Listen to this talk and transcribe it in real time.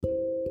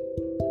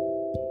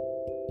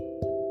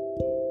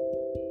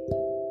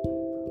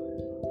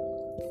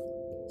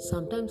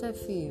Sometimes I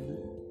feel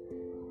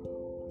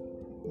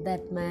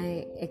that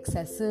my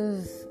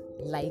excessive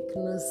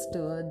likeness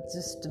towards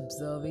just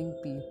observing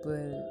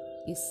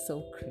people is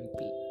so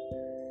creepy.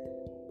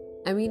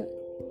 I mean,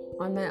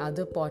 on my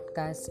other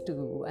podcast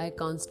too, I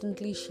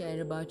constantly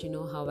share about,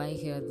 how I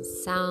hear the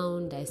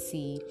sound, I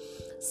see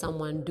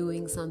someone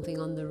doing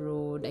something on the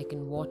road, I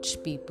can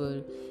watch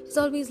people. It's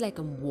always like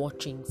I'm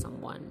watching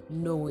someone,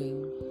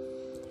 knowing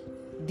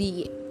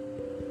the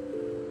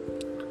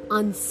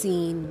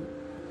unseen,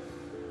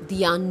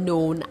 the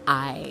unknown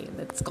eye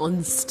that's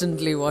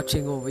constantly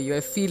watching over you.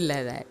 I feel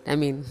like that. I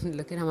mean,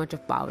 look at how much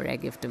of power I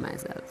give to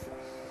myself.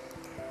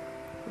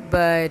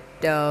 But,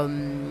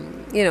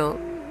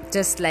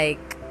 just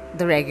like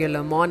the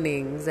regular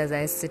mornings as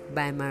I sit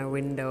by my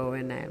window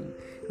and I'm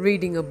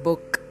reading a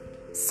book,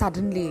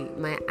 suddenly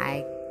my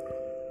eye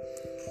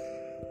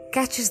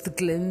catches the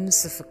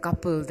glimpse of a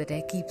couple that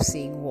I keep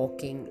seeing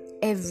walking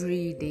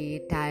every day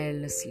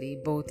tirelessly,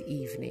 both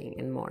evening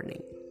and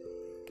morning.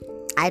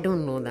 I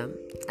don't know them.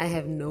 I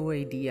have no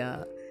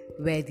idea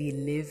where they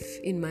live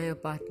in my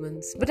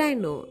apartments, but I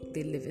know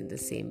they live in the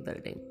same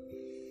building.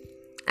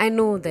 I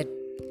know that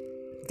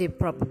they're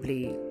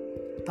probably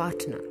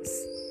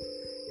partners.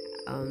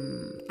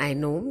 I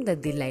know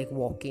that they like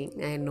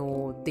walking. I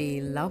know they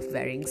love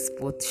wearing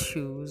sports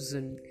shoes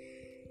and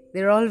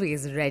they're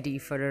always ready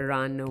for a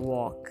run or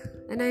walk.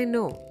 And I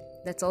know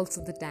that's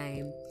also the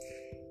time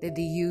that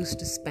they used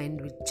to spend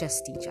with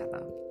just each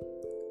other.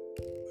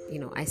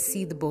 I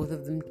see the both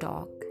of them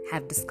talk,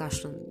 have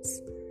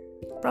discussions.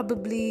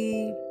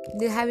 Probably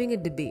they're having a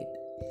debate.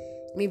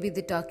 Maybe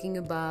they're talking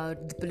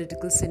about the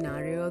political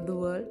scenario of the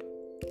world.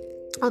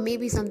 Or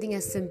maybe something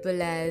as simple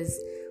as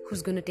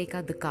who's going to take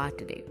out the car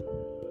today.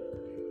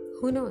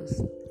 Who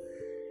knows?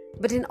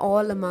 But in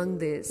all among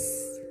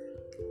this,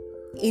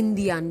 in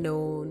the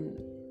unknown,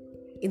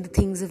 in the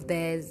things of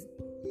theirs,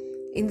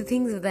 in the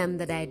things of them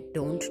that I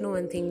don't know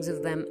and things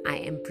of them I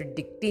am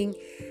predicting,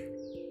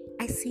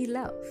 I see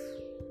love.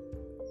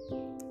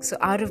 So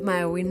out of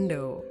my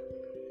window,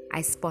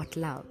 I spot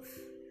love.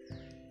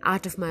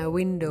 Out of my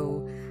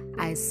window,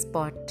 I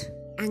spot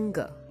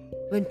anger.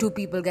 When two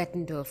people get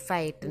into a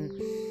fight and,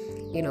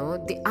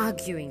 they're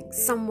arguing,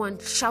 someone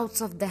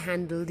shouts off the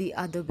handle, the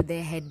other with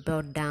their head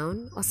bowed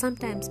down, or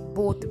sometimes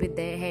both with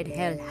their head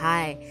held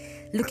high,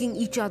 looking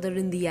each other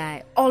in the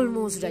eye,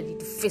 almost ready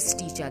to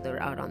fist each other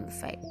out on the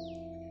fight.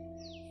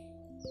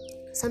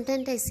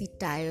 Sometimes I see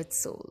tired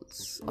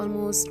souls,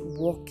 almost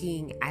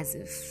walking as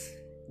if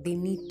they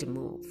need to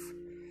move,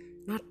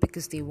 not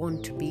because they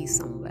want to be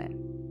somewhere.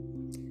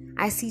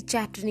 I see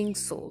chattering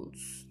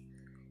souls.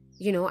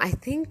 I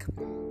think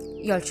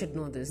y'all should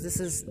know this. This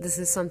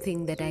is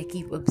something that I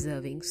keep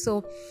observing.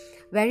 So,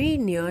 very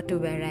near to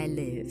where I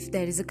live,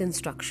 there is a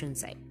construction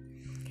site.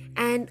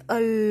 And a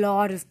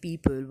lot of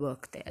people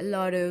work there. A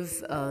lot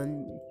of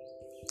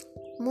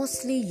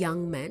mostly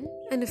young men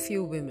and a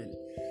few women.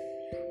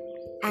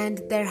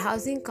 And their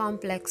housing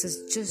complex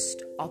is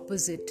just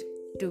opposite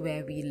to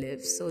where we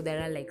live. So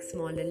there are like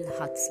small little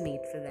huts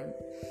made for them.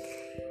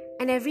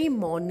 And every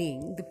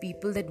morning, the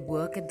people that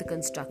work at the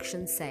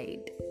construction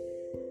site,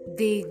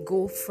 they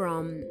go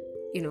from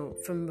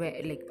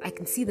where, like, I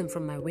can see them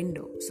from my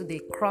window. So they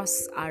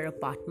cross our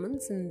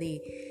apartments and they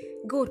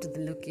go to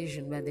the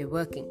location where they're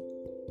working.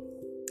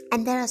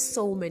 And there are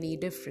so many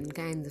different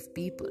kinds of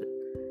people.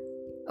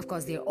 Of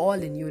course, they're all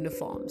in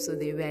uniform, so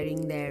they're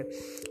wearing their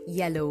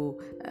yellow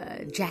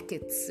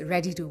jackets,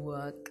 ready to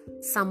work.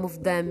 Some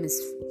of them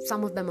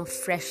are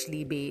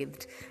freshly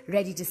bathed,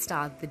 ready to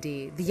start the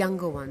day. The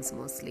younger ones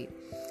mostly.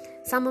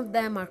 Some of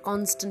them are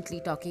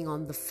constantly talking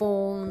on the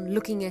phone,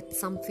 looking at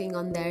something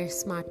on their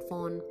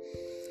smartphone.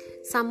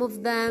 Some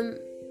of them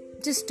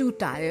just too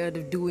tired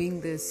of doing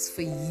this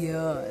for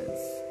years.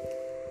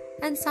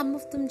 And some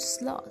of them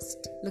just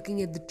lost,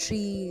 looking at the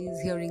trees,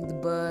 hearing the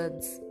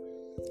birds.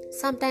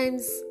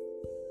 Sometimes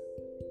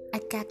I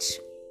catch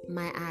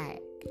my eye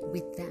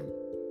with them.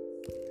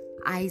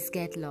 Eyes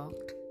get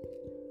locked.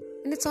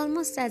 And it's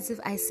almost as if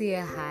I say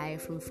a hi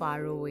from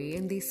far away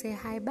and they say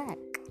hi back.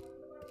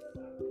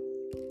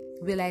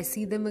 Will I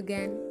see them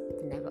again?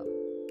 Never.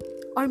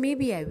 Or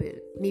maybe I will.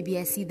 Maybe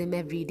I see them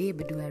every day,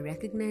 but do I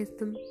recognize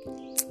them?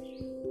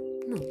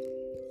 No.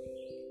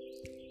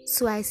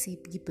 So I see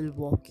people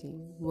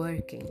walking,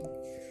 working.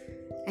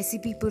 I see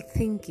people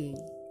thinking.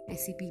 I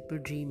see people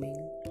dreaming.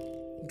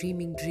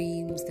 Dreaming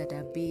dreams that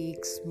are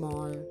big,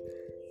 small,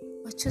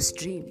 or just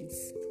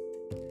dreams.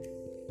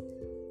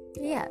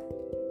 Yeah.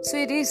 So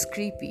it is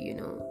creepy,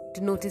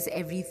 to notice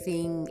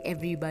everything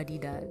everybody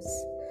does.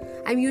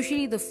 I'm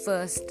usually the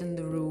first in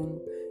the room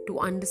to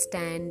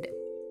understand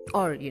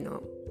or,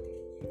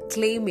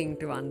 claiming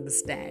to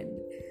understand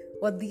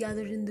what the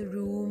other in the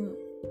room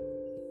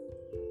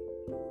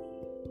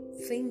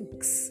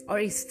thinks or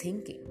is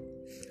thinking.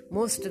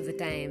 Most of the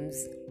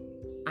times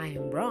I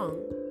am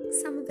wrong,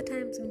 some of the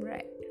times I'm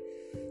right.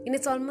 And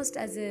it's almost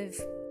as if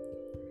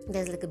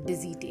there's like a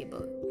busy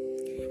table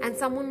and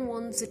someone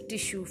wants a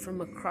tissue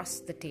from across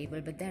the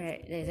table, but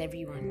there's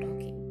everyone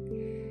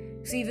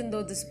talking. So even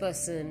though this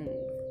person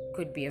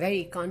could be a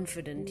very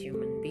confident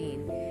human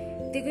being,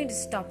 they're going to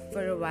stop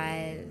for a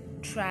while,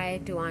 try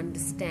to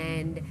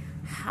understand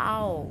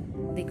how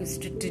they could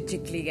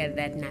strategically get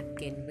that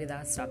napkin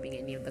without stopping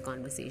any of the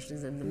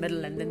conversations in the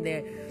middle, and then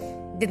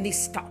they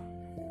stop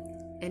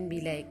and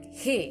be like,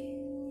 hey,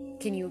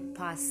 can you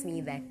pass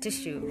me that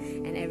tissue?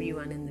 And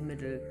everyone in the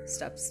middle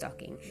stops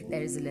talking.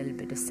 There is a little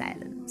bit of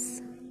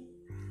silence.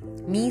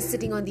 Me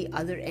sitting on the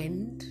other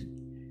end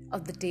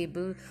of the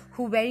table,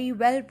 who very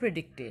well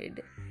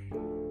predicted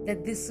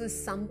that this was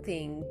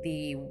something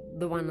the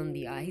one on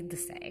the either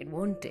side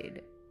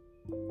wanted.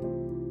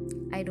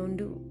 I don't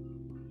do.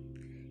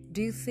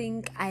 Do you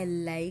think I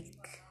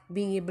like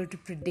being able to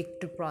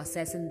predict a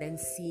process and then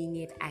seeing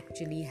it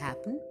actually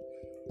happen?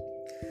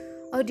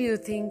 Or do you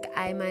think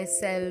I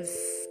myself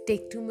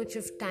take too much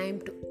of time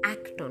to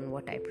act on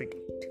what I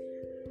predict?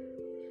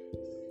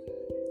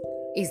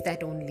 Is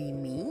that only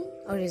me,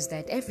 or is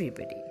that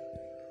everybody?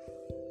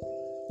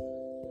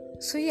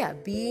 So yeah,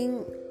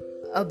 being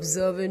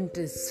observant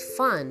is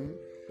fun,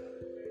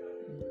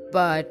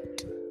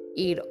 but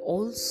it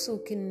also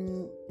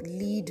can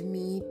lead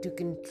me to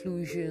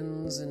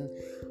conclusions and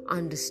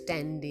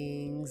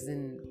understandings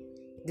and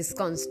this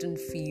constant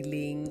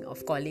feeling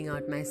of calling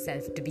out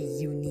myself to be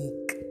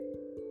unique.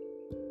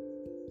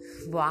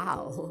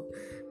 Wow,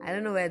 I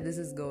don't know where this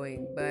is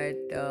going, but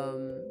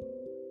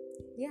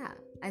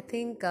I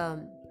think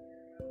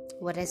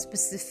what I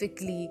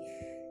specifically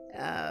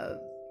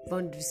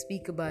wanted to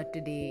speak about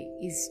today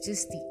is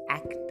just the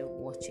act of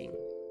watching,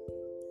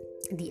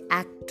 the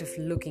act of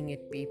looking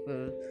at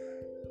people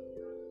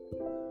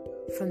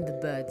from the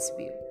bird's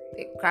view.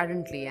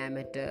 Currently I'm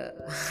at a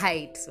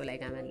height, so I'm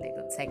at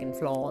the second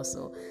floor,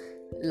 so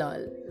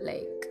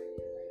like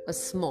a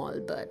small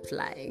bird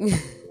flying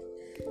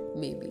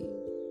maybe.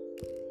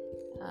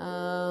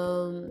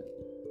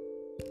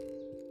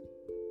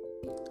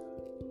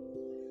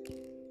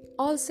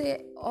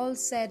 All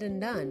said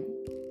and done,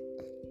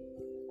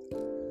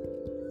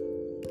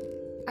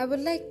 I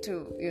would like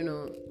to,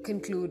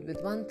 conclude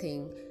with one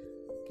thing,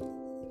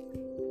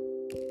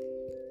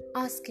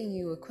 asking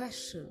you a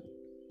question.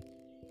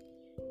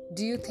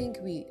 Do you think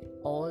we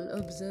all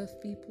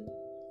observe people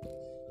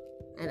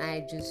and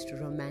I just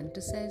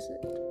romanticize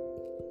it?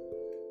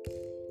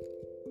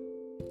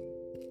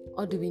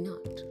 Or do we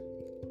not?